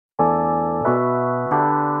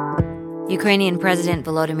Ukrainian President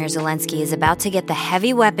Volodymyr Zelensky is about to get the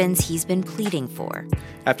heavy weapons he's been pleading for.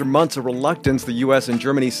 After months of reluctance, the U.S. and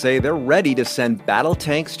Germany say they're ready to send battle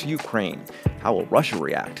tanks to Ukraine. How will Russia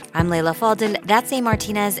react? I'm Leila Fadel, that's A.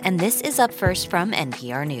 Martinez, and this is Up First from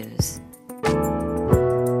NPR News.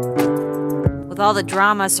 With all the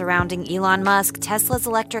drama surrounding Elon Musk, Tesla's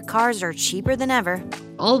electric cars are cheaper than ever.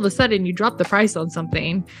 All of a sudden, you drop the price on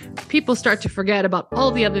something, people start to forget about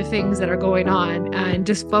all the other things that are going on and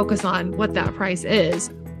just focus on what that price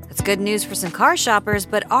is. That's good news for some car shoppers,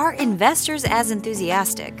 but are investors as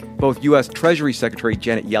enthusiastic? Both U.S. Treasury Secretary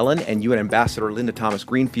Janet Yellen and UN Ambassador Linda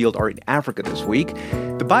Thomas-Greenfield are in Africa this week.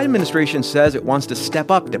 The Biden administration says it wants to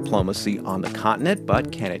step up diplomacy on the continent,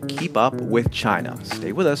 but can it keep up with China?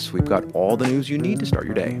 Stay with us. We've got all the news you need to start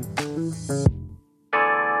your day.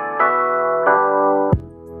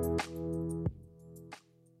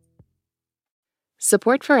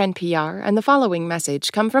 Support for NPR and the following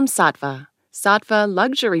message come from Saatva. Saatva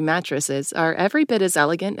luxury mattresses are every bit as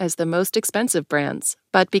elegant as the most expensive brands,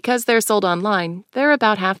 but because they're sold online, they're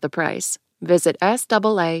about half the price. Visit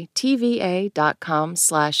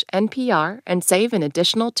SAATVA.com/NPR and save an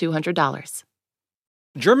additional $200.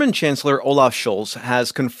 German Chancellor Olaf Scholz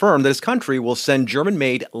has confirmed that his country will send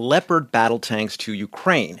German-made Leopard battle tanks to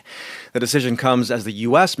Ukraine. The decision comes as the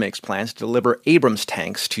U.S. makes plans to deliver Abrams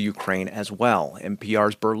tanks to Ukraine as well.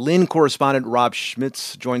 NPR's Berlin correspondent Rob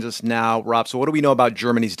Schmitz joins us now. Rob, so what do we know about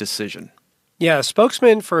Germany's decision? Yeah, a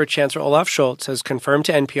spokesman for Chancellor Olaf Scholz has confirmed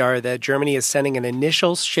to NPR that Germany is sending an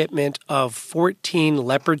initial shipment of 14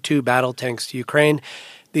 Leopard 2 battle tanks to Ukraine.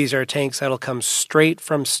 These are tanks that'll come straight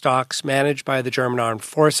from stocks managed by the German Armed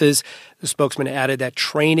Forces. The spokesman added that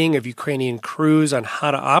training of Ukrainian crews on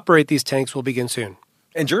how to operate these tanks will begin soon.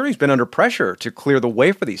 And Germany's been under pressure to clear the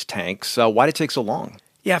way for these tanks. Why did it take so long?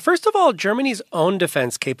 Yeah, first of all, Germany's own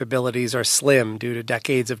defense capabilities are slim due to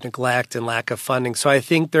decades of neglect and lack of funding. So I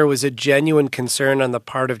think there was a genuine concern on the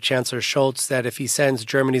part of Chancellor Scholz that if he sends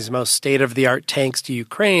Germany's most state-of-the-art tanks to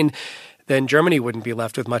Ukraine, then Germany wouldn't be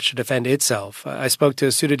left with much to defend itself. I spoke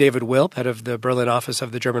to Sudha David Wilp, head of the Berlin office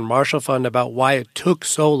of the German Marshall Fund, about why it took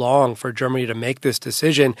so long for Germany to make this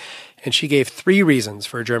decision. And she gave 3 reasons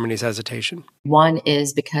for Germany's hesitation. One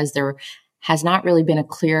is because there has not really been a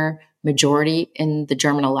clear majority in the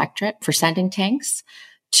German electorate for sending tanks.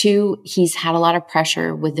 2, he's had a lot of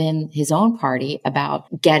pressure within his own party about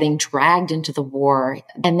getting dragged into the war.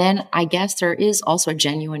 And then I guess there is also a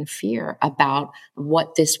genuine fear about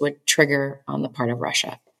what this would trigger on the part of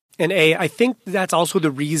Russia. And I think that's also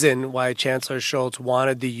the reason why Chancellor Scholz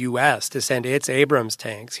wanted the U.S. to send its Abrams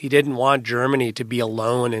tanks. He didn't want Germany to be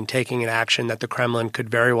alone in taking an action that the Kremlin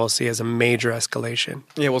could very well see as a major escalation.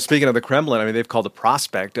 Yeah, well, speaking of the Kremlin, I mean, they've called the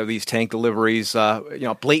prospect of these tank deliveries,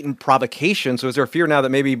 blatant provocation. So is there a fear now that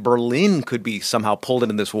maybe Berlin could be somehow pulled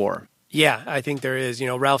into this war? Yeah, I think there is.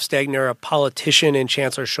 Ralph Stegner, a politician in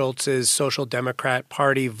Chancellor Scholz's Social Democrat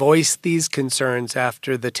Party, voiced these concerns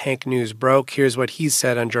after the tank news broke. Here's what he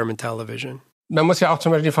said on German television. Man muss ja auch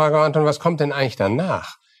zum Beispiel die Frage beantworten, was kommt denn eigentlich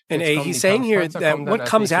danach? And he's saying here that what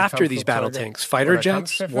comes after these battle tanks? Fighter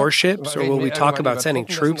jets, warships, or will we talk about sending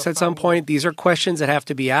troops at some point? These are questions that have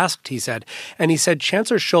to be asked, he said. And he said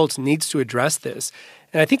Chancellor Scholz needs to address this.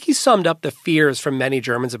 And I think he summed up the fears from many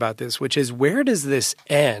Germans about this, which is, where does this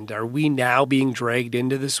end? Are we now being dragged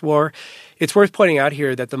into this war? It's worth pointing out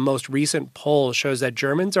here that the most recent poll shows that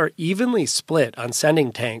Germans are evenly split on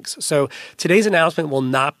sending tanks. So today's announcement will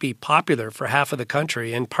not be popular for half of the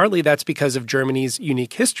country, and partly that's because of Germany's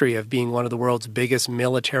unique history of being one of the world's biggest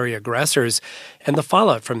military aggressors and the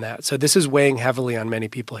fallout from that. So this is weighing heavily on many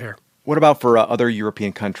people here. What about for other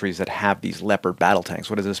European countries that have these Leopard battle tanks?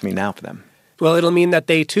 What does this mean now for them? Well, it'll mean that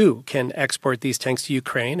they, too, can export these tanks to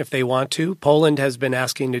Ukraine if they want to. Poland has been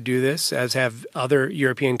asking to do this, as have other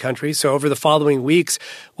European countries. So over the following weeks,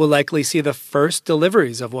 we'll likely see the first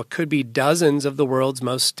deliveries of what could be dozens of the world's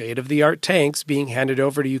most state-of-the-art tanks being handed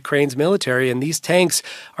over to Ukraine's military. And these tanks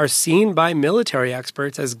are seen by military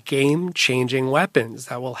experts as game-changing weapons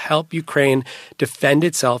that will help Ukraine defend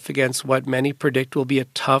itself against what many predict will be a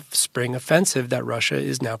tough spring offensive that Russia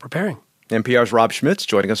is now preparing. NPR's Rob Schmitz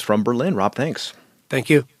joining us from Berlin. Rob, thanks. Thank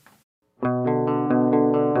you.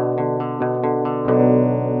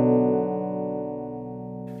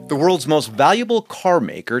 The world's most valuable car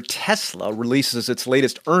maker, Tesla, releases its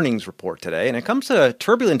latest earnings report today, and it comes at a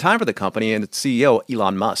turbulent time for the company and its CEO,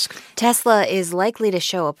 Elon Musk. Tesla is likely to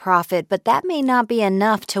show a profit, but that may not be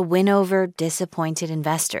enough to win over disappointed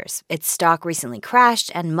investors. Its stock recently crashed,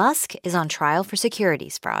 and Musk is on trial for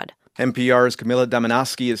securities fraud. NPR's Camila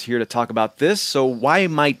Domonoske is here to talk about this. So why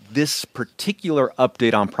might this particular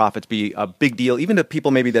update on profits be a big deal, even to people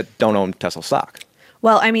maybe that don't own Tesla stock?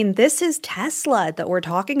 Well, I mean, this is Tesla that we're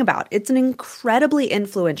talking about. It's an incredibly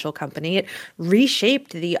influential company. It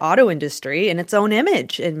reshaped the auto industry in its own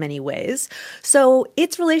image in many ways. So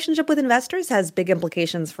its relationship with investors has big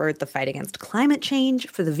implications for the fight against climate change,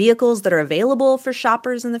 for the vehicles that are available for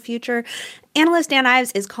shoppers in the future. Analyst Dan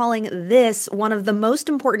Ives is calling this one of the most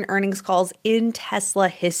important earnings calls in Tesla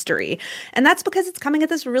history. And that's because it's coming at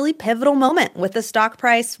this really pivotal moment with the stock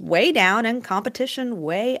price way down and competition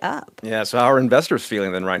way up. Yeah, so how are investors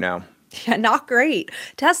feeling then right now? Yeah, not great.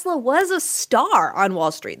 Tesla was a star on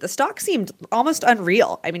Wall Street. The stock seemed almost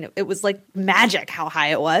unreal. I mean, it was like magic how high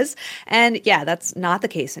it was. And yeah, that's not the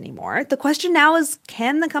case anymore. The question now is,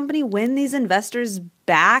 can the company win these investors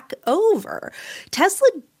back over? Tesla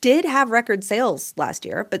did have record sales last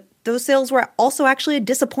year, but those sales were also actually a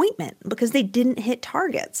disappointment because they didn't hit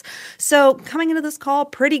targets. So coming into this call,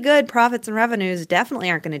 pretty good profits and revenues definitely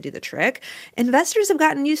aren't going to do the trick. Investors have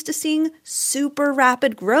gotten used to seeing super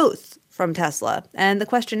rapid growth from Tesla. And the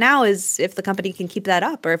question now is if the company can keep that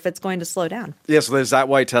up or if it's going to slow down. Yeah, so is that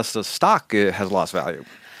why Tesla's stock has lost value?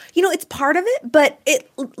 You know, it's part of it, but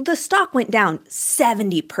the stock went down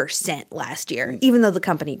 70% last year, even though the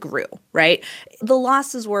company grew, right? The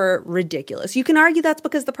losses were ridiculous. You can argue that's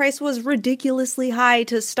because the price was ridiculously high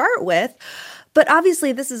to start with. But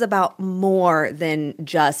obviously, this is about more than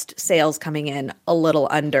just sales coming in a little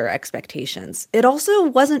under expectations. It also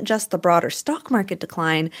wasn't just the broader stock market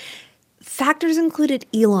decline. Factors included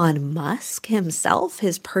Elon Musk himself,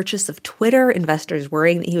 his purchase of Twitter, investors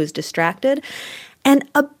worrying that he was distracted. And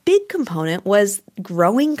a big component was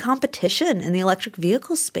growing competition in the electric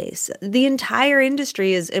vehicle space. The entire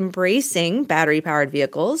industry is embracing battery-powered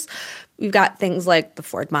vehicles. We've got things like the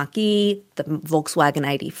Ford Mach-E, the Volkswagen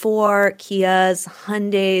ID4, Kias,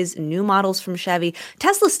 Hyundais, new models from Chevy.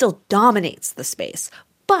 Tesla still dominates the space,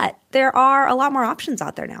 but there are a lot more options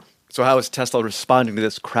out there now. So how is Tesla responding to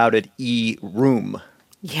this crowded e-room?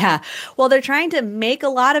 Yeah, well, they're trying to make a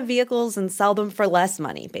lot of vehicles and sell them for less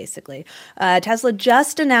money, basically. Tesla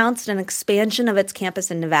just announced an expansion of its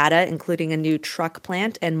campus in Nevada, including a new truck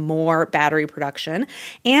plant and more battery production.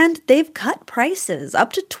 And they've cut prices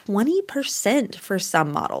up to 20% for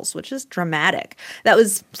some models, which is dramatic. That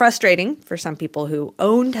was frustrating for some people who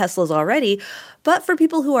own Teslas already. But for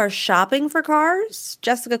people who are shopping for cars,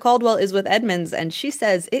 Jessica Caldwell is with Edmunds, and she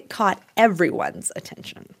says it caught everyone's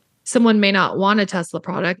attention. Someone may not want a Tesla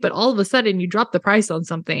product, but all of a sudden you drop the price on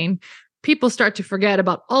something, people start to forget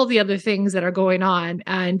about all the other things that are going on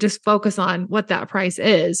and just focus on what that price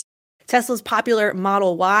is. Tesla's popular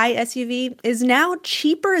Model Y SUV is now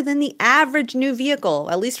cheaper than the average new vehicle,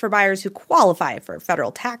 at least for buyers who qualify for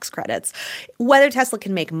federal tax credits. Whether Tesla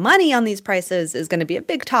can make money on these prices is going to be a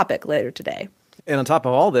big topic later today. And on top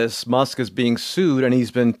of all this, Musk is being sued and he's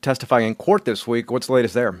been testifying in court this week. What's the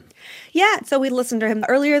latest there? Yeah, so we listened to him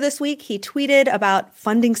earlier this week. He tweeted about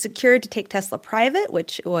funding secured to take Tesla private,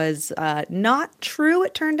 which was not true,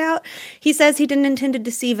 it turned out. He says he didn't intend to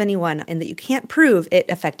deceive anyone and that you can't prove it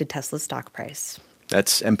affected Tesla's stock price.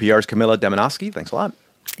 That's NPR's Camilla Demonoski. Thanks a lot.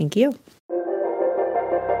 Thank you.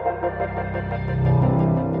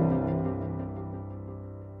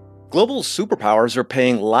 Global superpowers are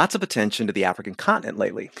paying lots of attention to the African continent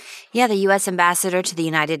lately. Yeah, the U.S. ambassador to the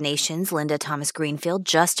United Nations, Linda Thomas-Greenfield,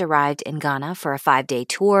 just arrived in Ghana for a 5-day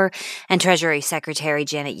tour, and Treasury Secretary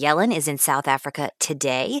Janet Yellen is in South Africa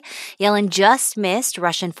today. Yellen just missed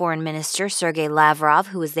Russian Foreign Minister Sergei Lavrov,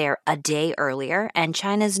 who was there a day earlier, and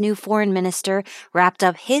China's new foreign minister wrapped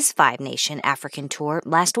up his 5-nation African tour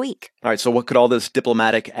last week. All right, so what could all this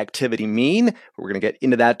diplomatic activity mean? We're going to get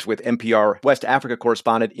into that with NPR West Africa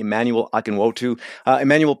correspondent Emmanuel Akinwotu.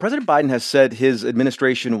 Emmanuel, President Biden has said his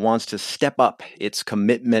administration wants to step up its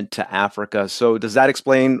commitment to Africa. So does that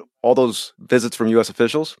explain all those visits from U.S.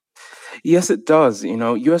 officials? Yes, it does. You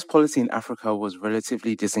know, U.S. policy in Africa was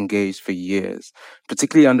relatively disengaged for years,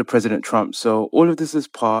 particularly under President Trump. So all of this is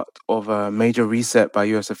part of a major reset by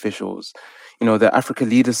U.S. officials. You know, the Africa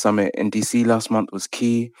Leaders Summit in D.C. last month was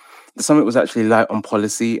key. The summit was actually light on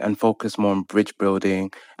policy and focused more on bridge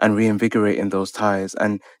building and reinvigorating those ties.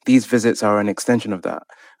 And these visits are an extension of that.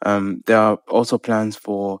 There are also plans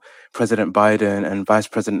for President Biden and Vice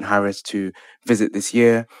President Harris to visit this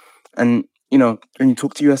year. And, you know, when you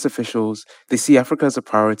talk to U.S. officials, they see Africa as a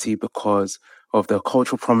priority because of the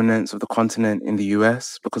cultural prominence of the continent in the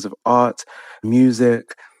U.S., because of art,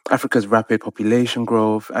 music, Africa's rapid population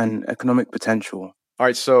growth, and economic potential. All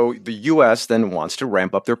right, so the U.S. then wants to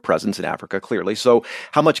ramp up their presence in Africa, clearly. So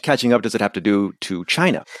how much catching up does it have to do to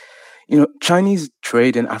China? You know, Chinese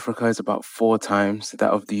trade in Africa is about 4 times that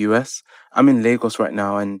of the U.S. I'm in Lagos right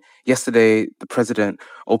now, and yesterday the president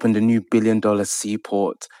opened a new $1 billion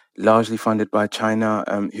seaport largely funded by China,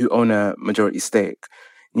 who own a majority stake.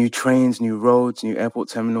 New trains, new roads, new airport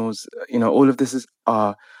terminals, all of this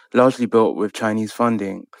are largely built with Chinese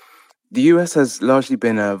funding. The US has largely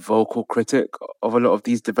been a vocal critic of a lot of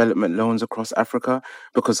these development loans across Africa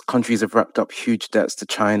because countries have racked up huge debts to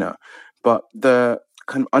China. But the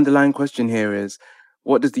kind of underlying question here is,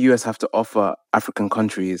 what does the US have to offer African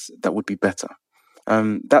countries that would be better?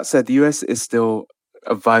 That said, the US is still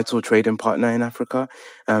a vital trading partner in Africa.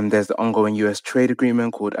 There's the ongoing US trade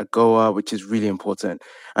agreement called AGOA, which is really important.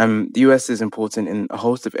 The US is important in a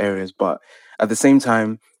host of areas, but at the same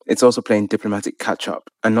time, it's also playing diplomatic catch-up,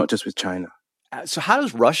 and not just with China. So how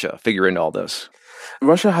does Russia figure into all this?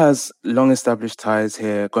 Russia has long-established ties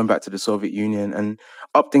here, going back to the Soviet Union, and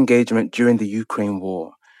upped engagement during the Ukraine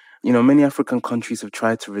war. Many African countries have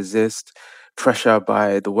tried to resist pressure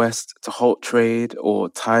by the West to halt trade or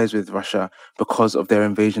ties with Russia because of their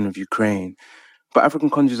invasion of Ukraine. But African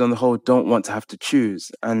countries on the whole don't want to have to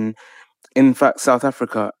choose. And in fact, South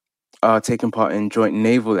Africa are taking part in joint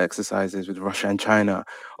naval exercises with Russia and China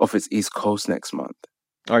off its east coast next month.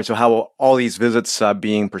 All right, so how are all these visits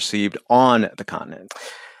being perceived on the continent?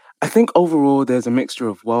 I think overall there's a mixture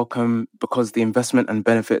of welcome because the investment and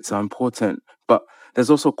benefits are important, but there's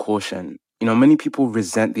also caution. Many people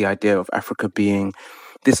resent the idea of Africa being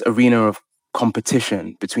this arena of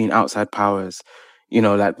competition between outside powers,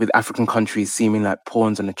 like with African countries seeming like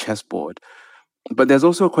pawns on a chessboard. But there's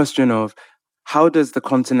also a question of, how does the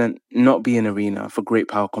continent not be an arena for great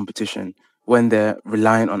power competition when they're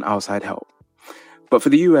reliant on outside help? But for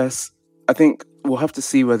the US, I think we'll have to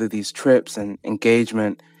see whether these trips and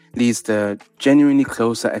engagement leads to genuinely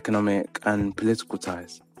closer economic and political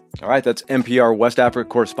ties. All right, that's NPR West Africa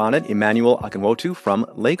correspondent Emmanuel Akinwotu from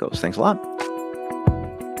Lagos. Thanks a lot.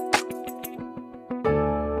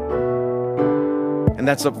 And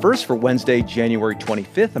that's Up First for Wednesday, January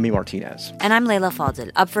 25th. I'm E. Martinez. And I'm Leila Fadel.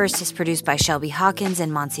 Up First is produced by Shelby Hawkins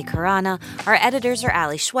and Monsi Karana. Our editors are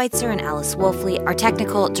Ali Schweitzer and Alice Wolfley. Our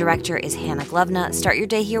technical director is Hannah Glovna. Start your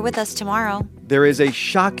day here with us tomorrow. There is a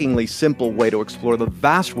shockingly simple way to explore the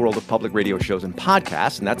vast world of public radio shows and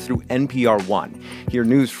podcasts, and that's through NPR One. Hear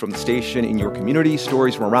news from the station in your community,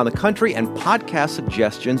 stories from around the country, and podcast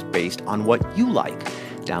suggestions based on what you like.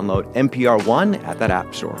 Download NPR One at that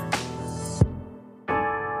app store.